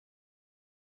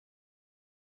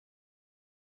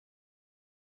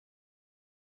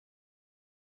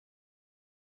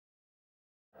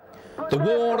The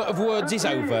war of words is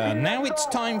over. Now it's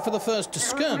time for the first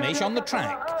skirmish on the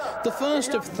track. The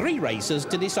first of 3 races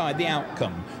to decide the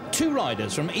outcome. 2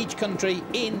 riders from each country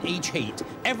in each heat.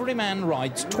 Every man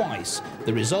rides twice.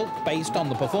 The result based on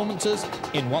the performances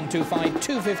in 125,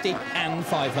 250 and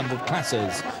 500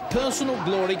 classes. Personal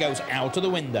glory goes out of the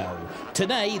window.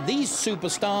 Today, these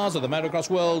superstars of the motocross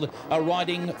world are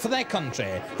riding for their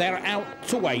country. They're out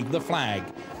to wave the flag.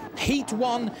 Heat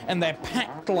 1, and they're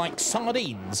packed like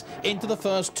sardines into the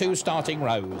first 2 starting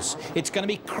rows. It's going to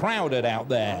be crowded out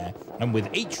there. And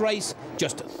with each race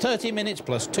just 30 minutes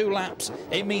plus 2 laps,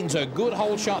 it means a good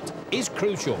hole shot is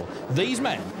crucial. These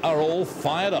men are all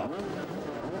fired up.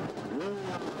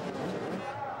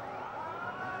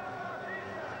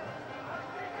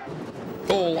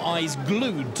 All eyes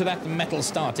glued to that metal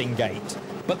starting gate.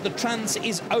 But the trance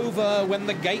is over when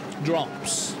the gate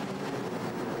drops.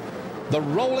 The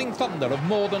rolling thunder of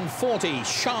more than 40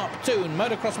 sharp-tuned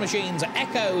motocross machines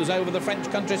echoes over the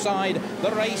French countryside.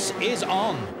 The race is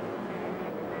on.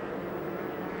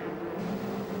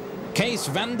 Kees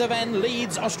van der Ven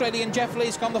leads Australian Jeff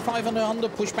Leask on the 500 Honda,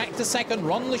 push back to second.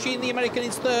 Ron Lechien, the American,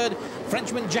 is third.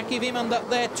 Frenchman Jackie Vimond up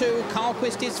there too. Carl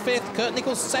Quist is 5th. Kurt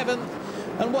Nichols 7th.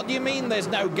 And what do you mean there's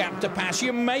no gap to pass?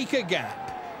 You make a gap.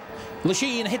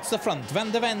 Lechien hits the front, Van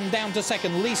der Ven down to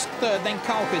 2nd, Leask 3rd, then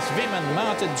Carlquist, Vimond,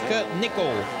 Martins, Kurt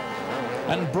Nichols.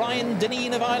 And Brian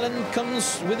Deneen of Ireland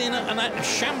comes within a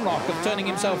shamrock of turning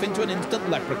himself into an instant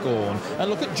leprechaun. And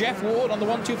look at Jeff Ward on the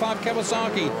 125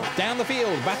 Kawasaki, down the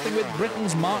field, battling with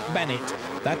Britain's Mark Bennett.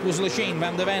 That was Lechien,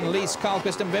 Van der Ven, Leask,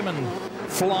 Carlquist and Vimond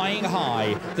flying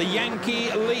high. The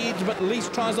Yankee leads, but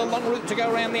Leask tries a long route to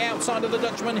go around the outside of the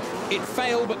Dutchman. It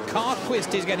failed, but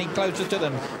Carlquist is getting closer to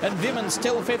them. And Vimond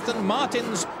still 5th, and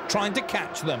Martins trying to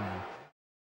catch them.